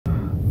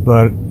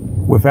but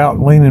without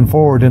leaning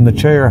forward in the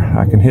chair,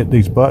 I can hit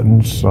these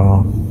buttons.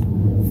 I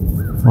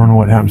wonder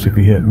what happens if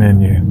you hit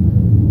menu.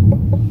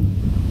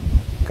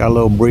 Got a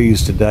little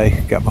breeze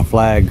today. Got my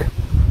flag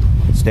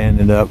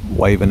standing up,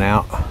 waving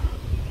out.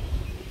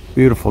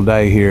 Beautiful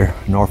day here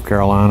in North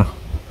Carolina.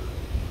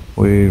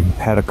 We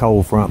had a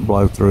cold front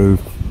blow through.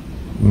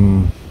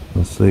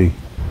 Let's see,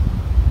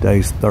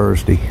 today's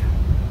Thursday.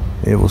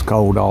 It was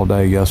cold all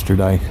day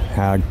yesterday.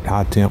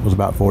 High temp was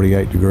about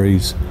 48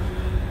 degrees.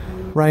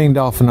 Rained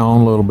off and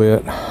on a little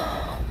bit,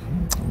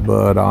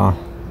 but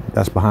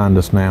that's behind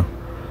us now.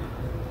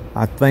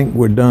 I think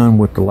we're done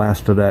with the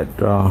last of that,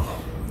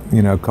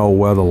 cold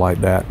weather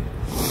like that.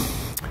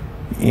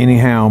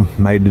 Anyhow,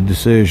 made the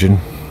decision,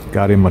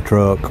 got in my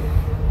truck.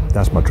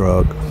 That's my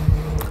truck.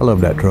 I love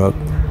that truck.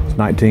 It's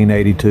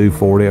 1982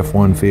 Ford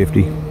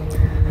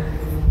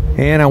F-150.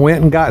 And I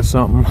went and got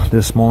something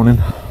this morning.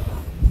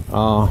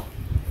 My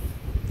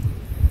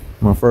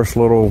first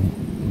little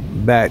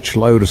batch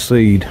load of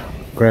seed.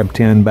 Grabbed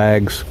 10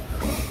 bags.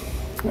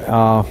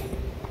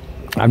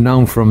 I've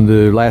known from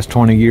the last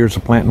 20 years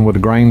of planting with a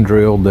grain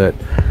drill that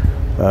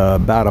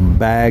about a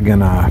bag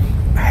and a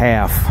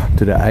half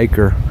to the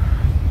acre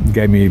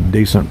gave me a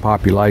decent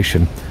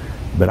population,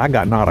 but I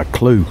got not a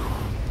clue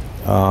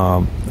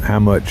how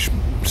much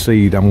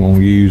seed I'm going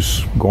to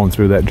use going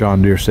through that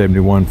John Deere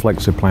 71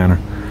 Flexi planter.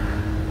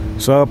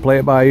 So I'll play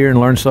it by ear and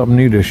learn something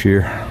new this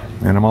year.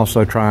 And I'm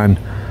also trying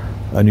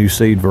a new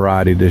seed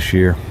variety this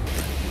year.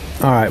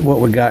 All right, what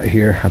we got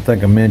here, I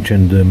think I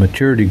mentioned the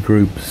maturity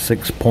group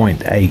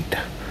 6.8,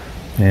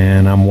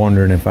 and I'm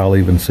wondering if I'll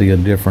even see a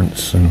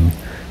difference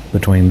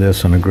between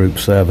this and a group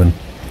 7.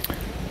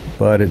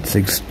 But it's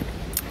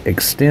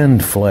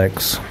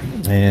XTendFlex,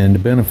 and the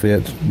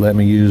benefits let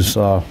me use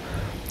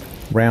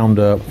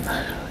Roundup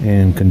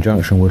in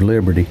conjunction with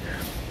Liberty.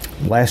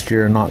 Last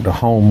year I knocked a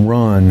home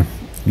run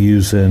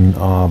using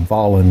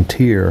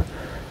Volunteer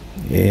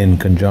in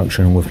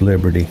conjunction with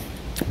Liberty,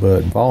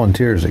 but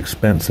Volunteer is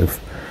expensive.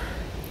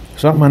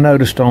 Something I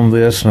noticed on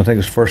this, and I think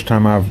it's the first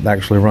time I've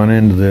actually run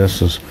into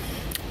this, is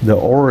the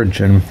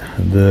origin,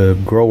 the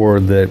grower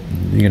that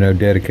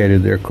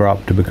dedicated their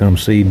crop to become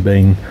seed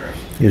bean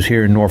is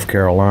here in North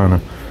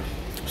Carolina.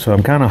 So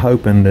I'm kind of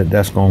hoping that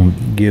that's going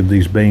to give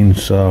these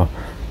beans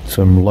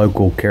some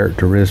local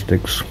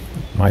characteristics.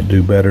 Might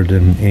do better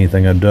than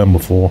anything I've done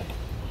before.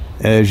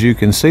 As you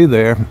can see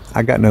there,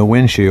 I got no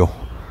windshield.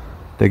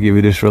 They give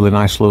you this really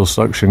nice little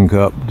suction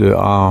cup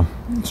to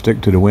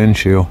stick to the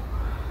windshield.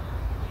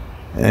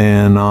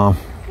 And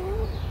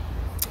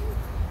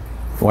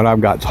what I've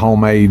got is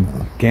homemade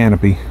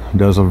canopy.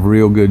 Does a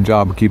real good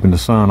job of keeping the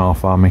sun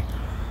off of me.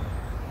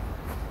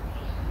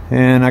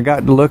 And I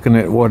got to looking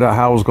at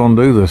how I was going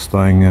to do this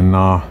thing, and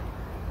I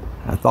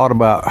thought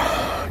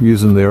about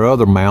using their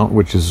other mount,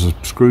 which is a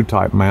screw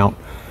type mount,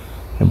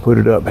 and put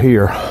it up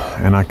here.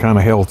 And I kind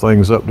of held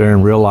things up there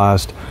and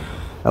realized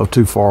I was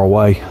too far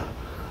away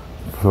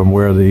from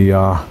where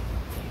the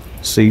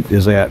seat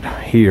is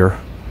at here.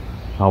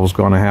 I was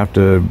going to have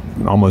to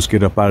almost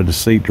get up out of the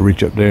seat to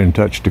reach up there and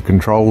touch the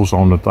controls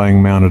on the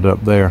thing mounted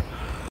up there.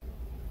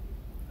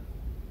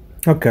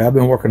 Okay, I've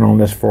been working on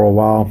this for a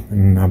while,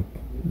 and I've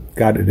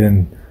got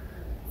it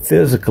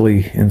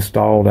physically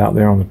installed out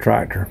there on the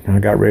tractor. And I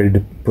got ready to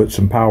put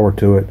some power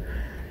to it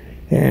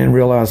and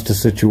realized the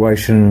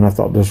situation, and I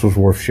thought this was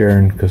worth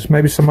sharing because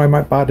maybe somebody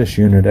might buy this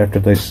unit after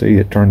they see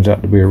it turns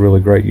out to be a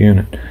really great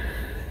unit.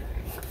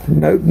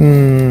 Note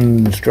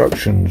and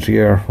instructions,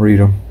 yeah, read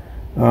them.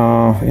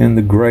 In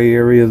the gray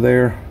area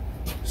there,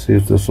 see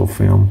if this will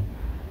film.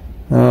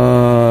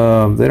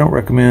 They don't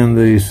recommend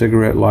the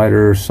cigarette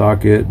lighter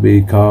socket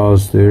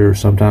because they're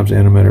sometimes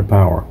intermittent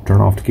power.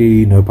 Turn off the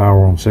key, no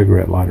power on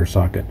cigarette lighter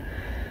socket.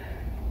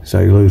 So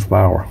you lose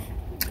power.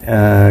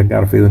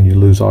 Got a feeling you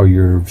lose all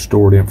your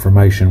stored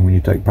information when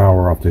you take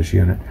power off this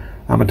unit.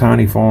 I'm a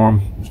tiny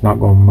farm, it's not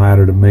going to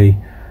matter to me.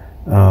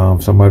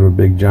 Somebody with a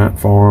big giant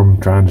farm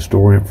trying to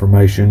store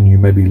information, you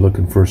may be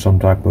looking for some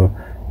type of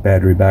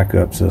battery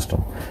backup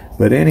system.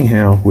 But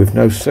anyhow, with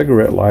no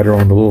cigarette lighter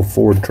on the little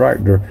Ford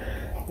tractor,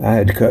 I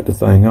had to cut the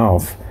thing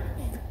off.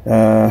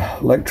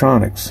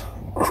 Electronics,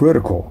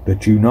 critical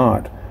that you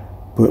not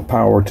put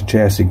power to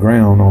chassis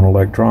ground on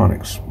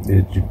electronics.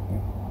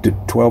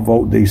 12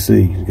 volt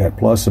DC, you got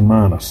plus and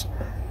minus.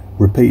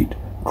 Repeat,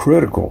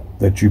 critical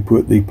that you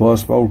put the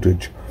plus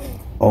voltage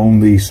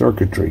on the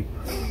circuitry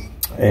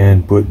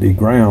and put the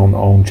ground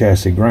on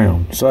chassis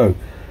ground. So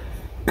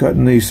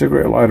cutting the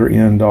cigarette lighter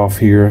end off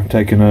here,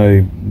 taking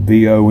a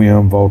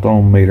VOM volt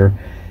ohm meter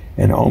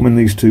and ohming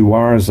these two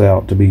wires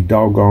out to be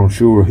doggone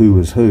sure who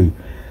is who.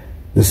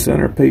 The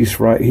center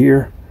piece right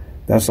here,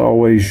 that's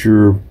always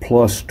your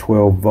plus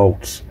 12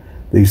 volts.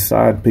 These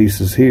side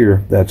pieces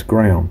here, that's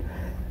ground.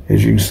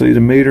 As you can see, the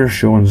meter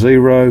showing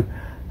 0.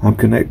 I'm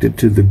connected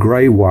to the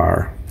gray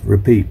wire.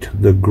 Repeat,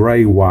 the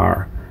gray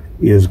wire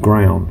is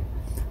ground.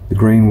 The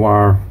green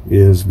wire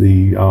is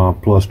the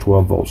plus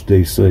 12 volts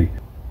DC.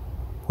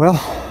 Well,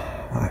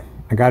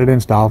 I got it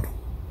installed.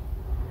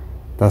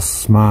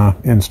 That's my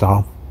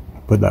install.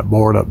 Put that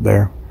board up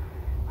there.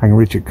 I can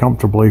reach it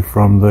comfortably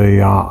from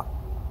the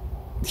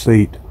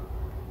seat.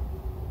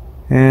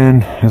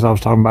 And as I was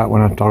talking about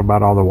when I talked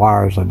about all the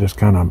wires, I just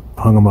kind of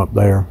hung them up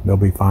there. They'll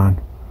be fine.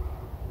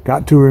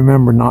 Got to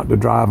remember not to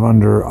drive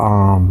under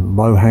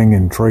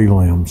low-hanging tree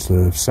limbs.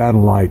 The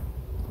satellite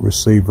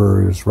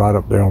receiver is right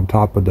up there on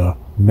top of the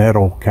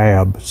metal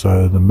cab,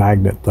 so the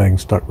magnet thing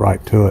stuck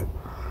right to it.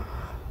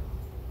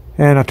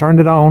 And I turned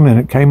it on and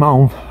it came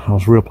on. I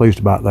was real pleased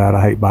about that.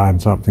 I hate buying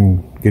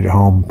something, get it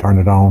home, turn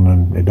it on,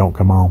 and it don't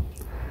come on.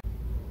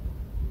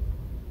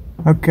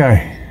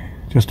 Okay,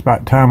 just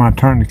about time I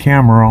turned the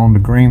camera on, the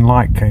green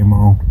light came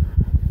on.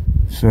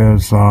 It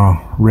says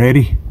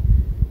ready,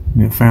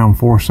 and it found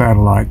 4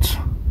 satellites.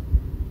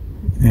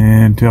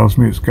 And tells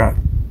me it's got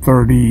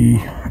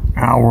 30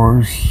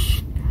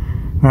 hours,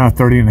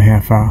 30 and a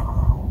half hours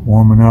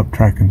warming up,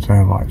 tracking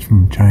satellites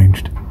from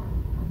changed.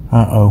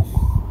 Uh-oh,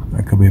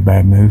 that could be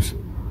bad news.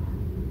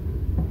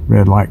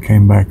 Red light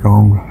came back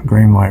on,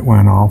 green light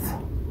went off.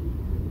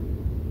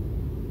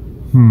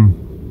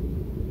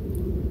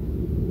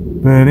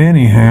 But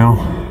anyhow,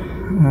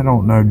 I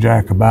don't know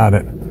jack about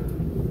it.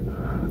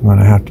 I'm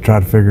gonna have to try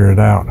to figure it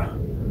out.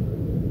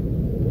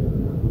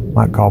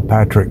 Might call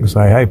Patrick and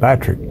say, hey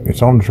Patrick,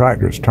 it's on the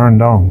tractor, it's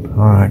turned on.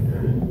 Alright,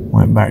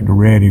 went back to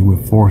ready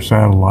with 4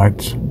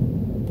 satellites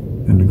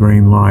and the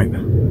green light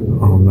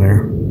on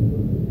there.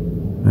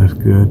 That's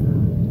good.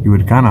 You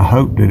would kind of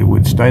hope that it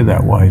would stay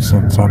that way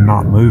since I'm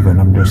not moving.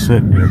 I'm just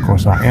sitting here. Of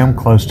course, I am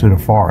close to the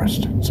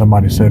forest.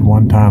 Somebody said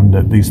one time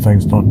that these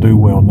things don't do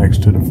well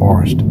next to the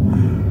forest.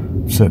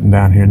 I'm sitting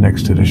down here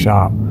next to the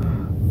shop.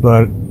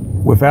 But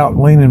without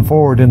leaning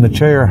forward in the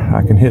chair,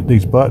 I can hit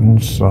these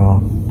buttons. I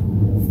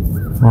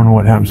don't know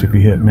what happens if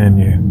you hit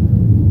menu.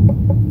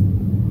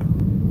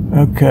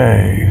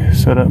 Okay,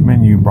 set up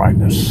menu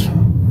brightness.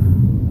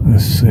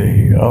 Let's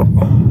see, up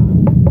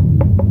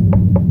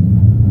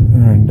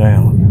and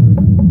down.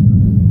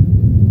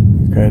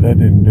 Okay, that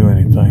didn't do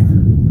anything.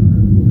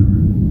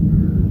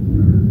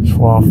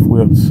 Swath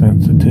width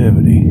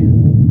sensitivity.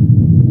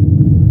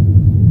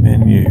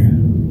 Menu.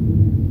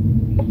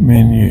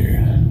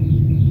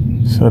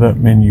 Menu. Set up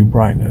menu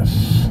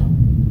brightness.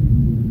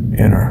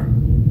 Enter.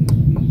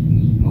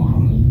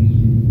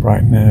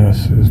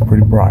 Brightness is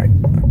pretty bright.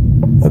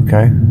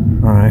 Okay,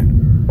 alright.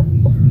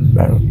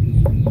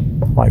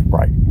 Like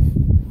bright.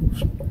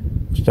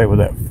 Stay with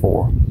that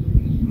 4.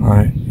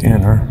 Alright,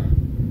 enter.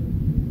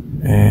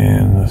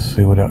 And let's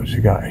see what else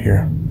you got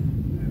here.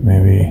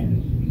 Maybe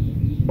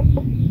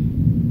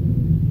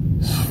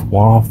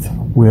swath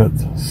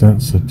width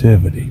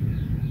sensitivity.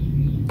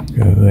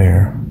 Go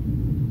there.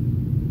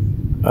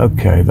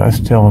 Okay, that's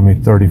telling me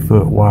 30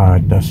 foot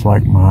wide. That's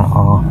like my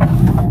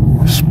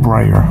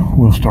sprayer.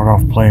 We'll start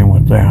off playing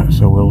with that,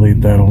 so we'll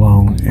leave that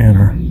alone.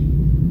 Enter.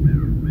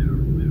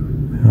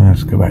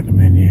 Let's go back to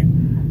menu.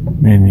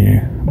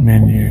 Menu.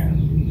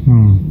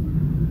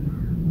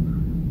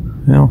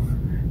 Well,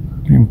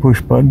 you can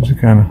push buttons to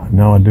kind of,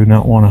 no, I do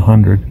not want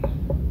 100.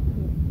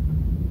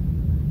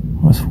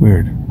 That's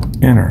weird.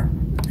 Enter.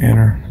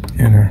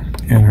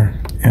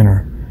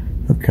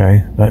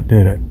 Okay, that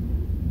did it.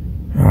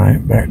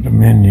 Alright, back to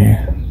menu.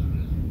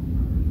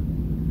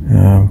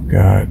 Oh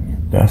God,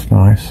 that's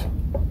nice.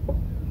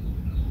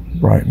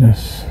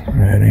 Brightness,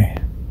 ready.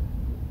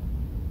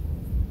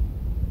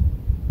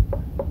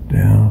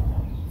 Down,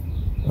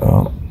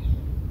 up,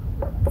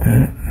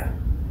 and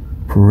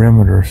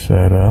perimeter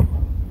setup.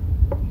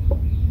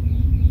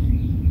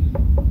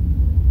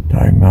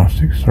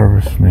 Diagnostic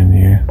service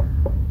menu.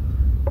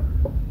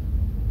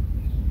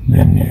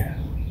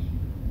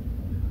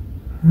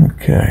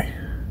 Okay.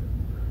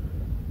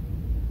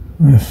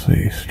 Let's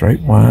see,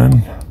 straight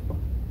line.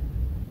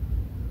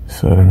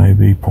 Set an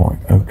AB point.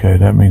 Okay,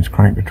 that means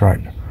crank the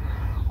tractor.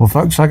 Well,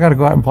 folks, I got to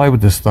go out and play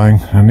with this thing.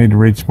 I need to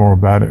read some more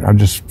about it. I'm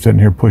just sitting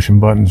here pushing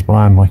buttons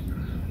blindly.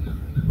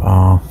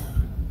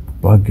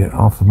 Bug get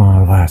off of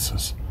my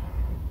glasses.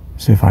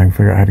 See if I can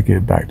figure out how to get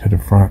it back to the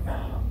front.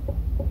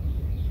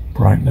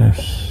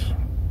 Brightness.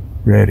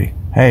 Ready.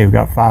 Hey, we've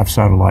got 5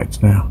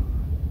 satellites now.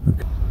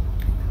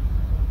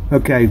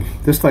 Okay,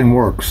 this thing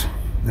works,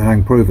 and I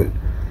can prove it.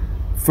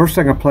 First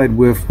thing I played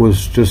with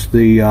was just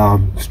the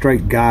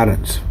straight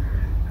guidance,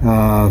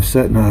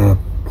 setting a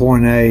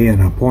point A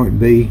and a point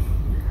B,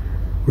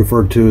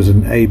 referred to as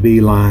an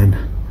AB line.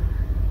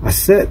 I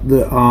set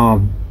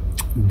the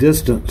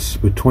distance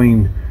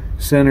between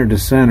center to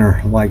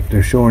center, like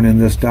they're showing in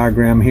this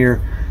diagram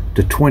here,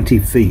 to 20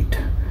 feet.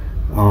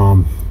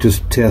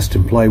 Just test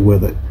and play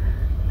with it,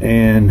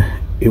 and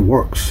it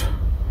works.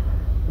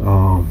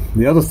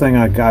 The other thing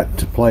I got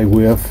to play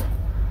with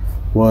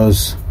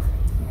was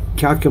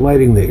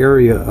calculating the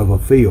area of a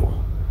field,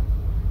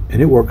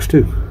 and it works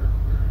too.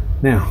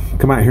 Now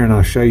come out here and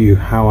I'll show you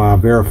how I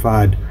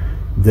verified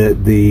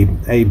that the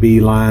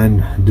AB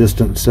line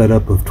distance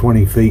setup of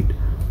 20 feet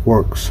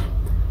works.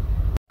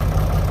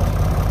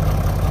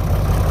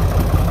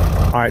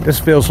 Alright, this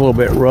feels a little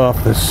bit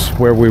rough. This is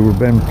where we've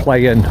been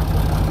playing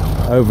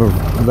over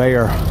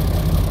there,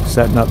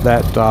 setting up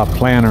that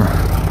planter.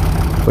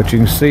 But you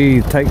can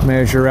see tape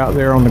measure out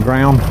there on the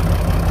ground.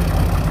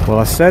 Well,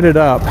 I set it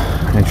up,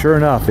 and sure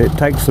enough, it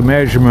takes the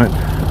measurement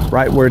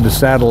right where the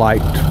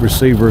satellite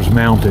receiver is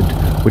mounted,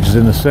 which is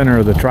in the center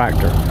of the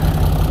tractor.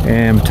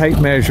 And tape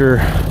measure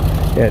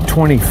at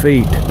 20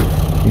 feet.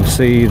 You can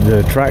see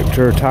the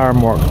tractor tire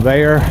mark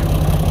there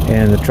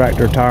and the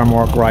tractor tire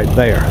mark right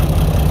there.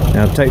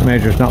 Now the tape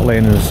measure is not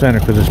laying in the center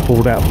because it's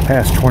pulled out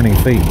past 20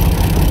 feet.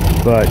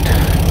 But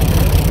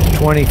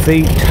 20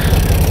 feet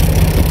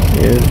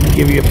is, to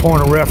give you a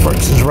point of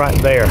reference, is right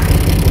there.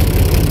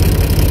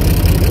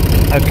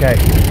 Okay,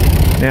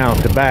 now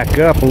to back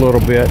up a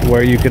little bit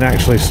where you can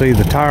actually see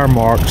the tire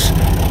marks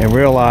and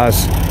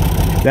realize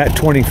that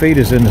 20 feet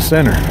is in the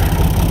center.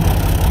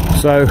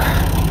 So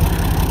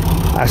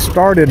I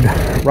started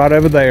right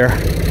over there,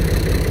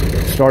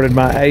 started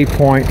my A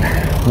point,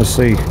 let's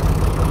see,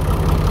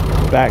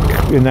 back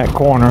in that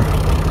corner,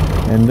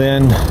 and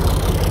then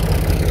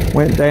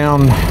went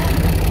down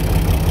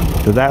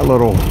to that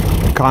little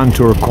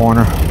contour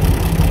corner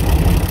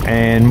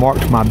and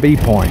marked my B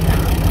point.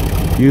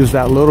 Used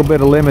that little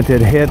bit of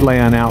limited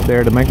headland out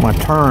there to make my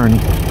turn,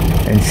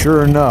 and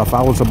sure enough,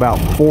 I was about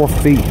 4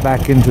 feet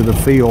back into the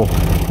field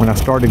when I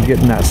started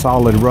getting that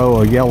solid row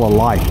of yellow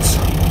lights.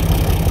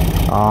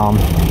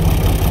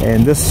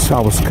 And this, I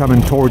was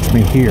coming towards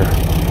me here.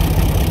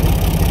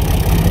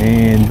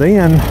 And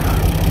then,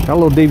 got a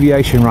little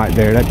deviation right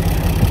there. That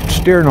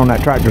steering on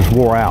that tractor's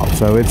wore out,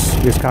 so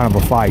it's kind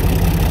of a fight.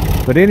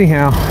 But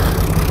anyhow,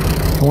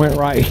 I went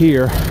right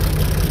here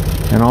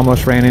and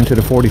almost ran into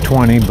the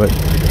 40-20, but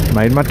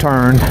made my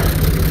turn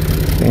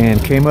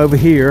and came over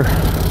here,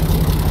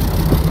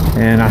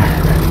 and I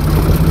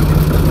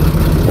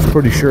was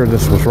pretty sure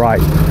this was right.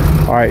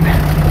 All right,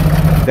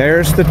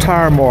 there's the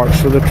tire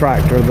marks for the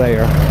tractor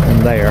there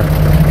and there.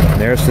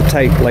 There's the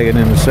tape laying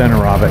in the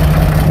center of it,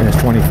 and it's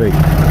 20 feet.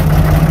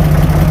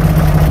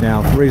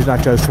 Now, the reason I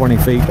chose 20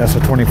 feet, that's a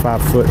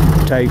 25-foot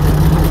tape.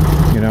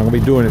 You know, I'm gonna be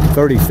doing it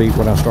 30 feet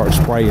when I start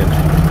spraying.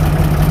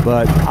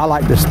 But I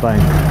like this thing.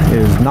 It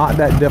is not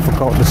that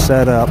difficult to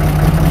set up.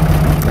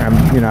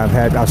 You know,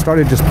 I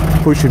started just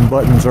pushing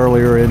buttons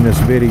earlier in this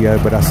video,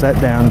 but I sat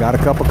down, got a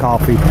cup of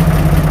coffee,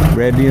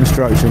 read the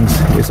instructions.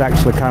 It's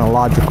actually kind of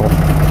logical.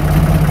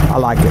 I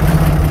like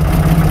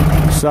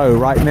it. So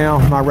right now,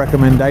 my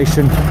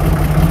recommendation,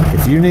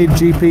 if you need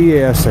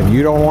GPS and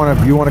you don't want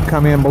to, you want to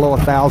come in below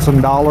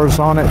 $1,000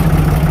 on it,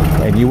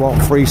 and you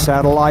want free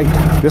satellite,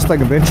 this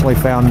thing eventually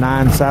found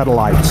 9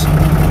 satellites.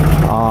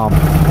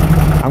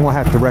 I'm going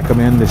to have to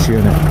recommend this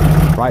unit.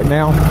 Right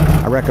now,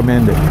 I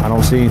recommend it. I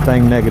don't see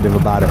anything negative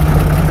about it.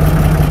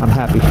 I'm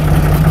happy.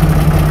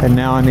 And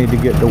now I need to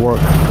get to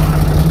work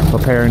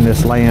preparing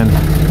this land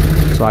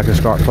so I can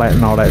start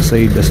planting all that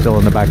seed that's still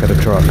in the back of the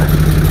truck.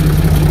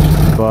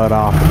 But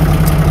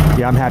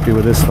yeah, I'm happy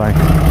with this thing.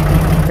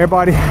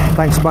 Everybody,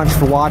 thanks a bunch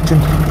for watching.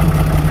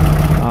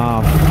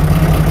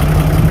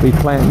 Be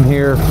planting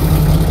here.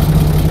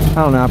 I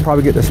don't know, I'll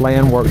probably get this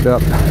land worked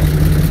up.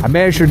 I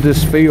measured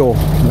this field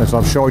as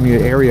I'm showing you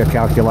the area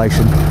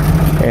calculation,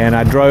 and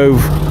I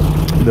drove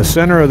the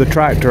center of the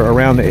tractor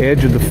around the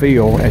edge of the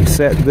field and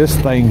set this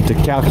thing to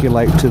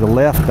calculate to the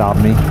left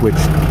of me, which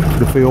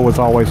the field was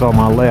always on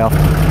my left,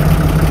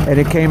 and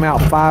it came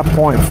out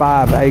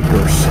 5.5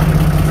 acres.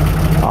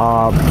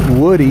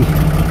 Woody,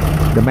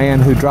 the man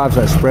who drives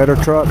that spreader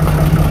truck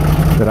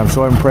that I'm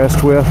so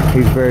impressed with,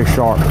 he's very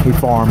sharp. He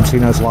farms, he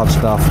knows a lot of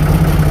stuff.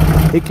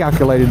 He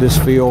calculated this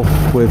field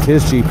with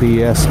his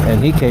GPS,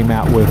 and he came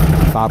out with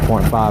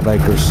 5.5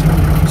 acres.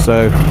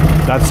 So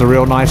that's a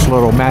real nice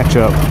little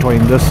matchup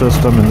between this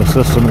system and the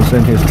system that's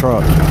in his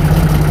truck.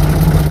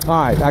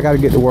 All right, I got to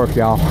get to work,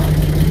 y'all.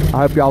 I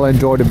hope y'all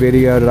enjoyed the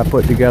video that I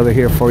put together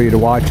here for you to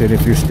watch. And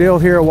if you're still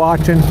here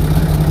watching,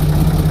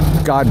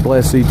 God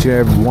bless each and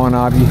every one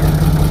of you,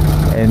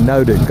 and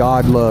know that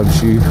God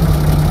loves you.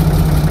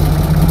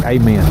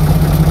 Amen.